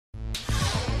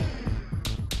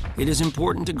It is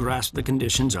important to grasp the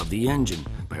conditions of the engine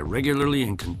by regularly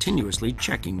and continuously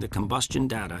checking the combustion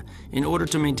data in order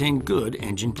to maintain good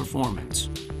engine performance.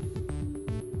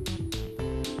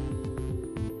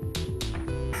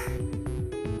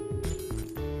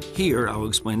 Here, I'll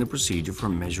explain the procedure for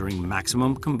measuring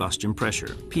maximum combustion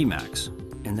pressure, Pmax,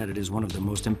 and that it is one of the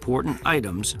most important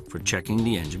items for checking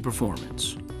the engine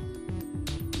performance.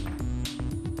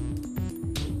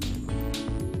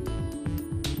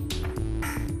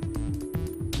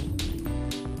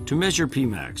 To measure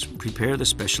Pmax, prepare the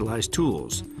specialized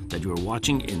tools that you are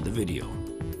watching in the video.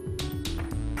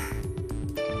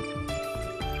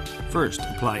 First,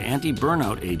 apply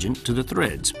anti-burnout agent to the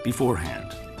threads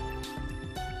beforehand.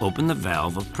 Open the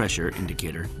valve of pressure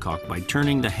indicator caulk by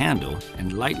turning the handle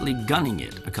and lightly gunning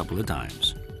it a couple of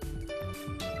times.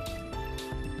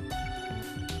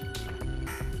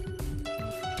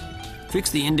 Fix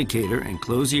the indicator and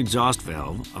close the exhaust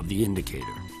valve of the indicator.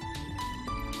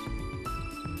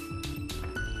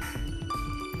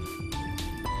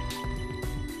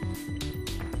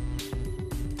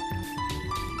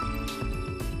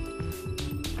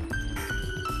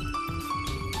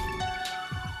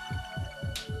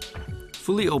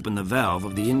 Fully open the valve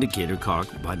of the indicator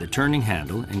caulk by the turning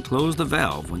handle and close the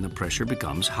valve when the pressure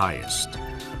becomes highest.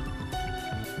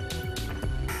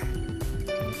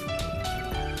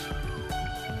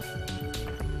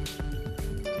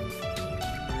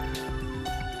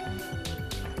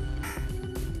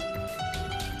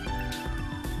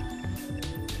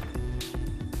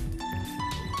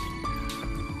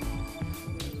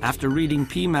 After reading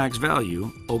Pmax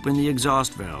value, open the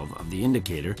exhaust valve of the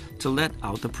indicator to let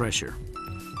out the pressure.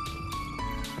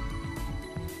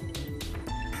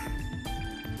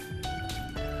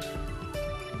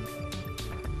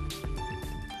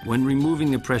 When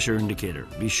removing the pressure indicator,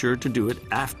 be sure to do it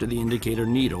after the indicator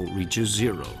needle reaches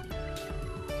 0.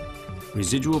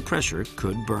 Residual pressure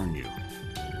could burn you.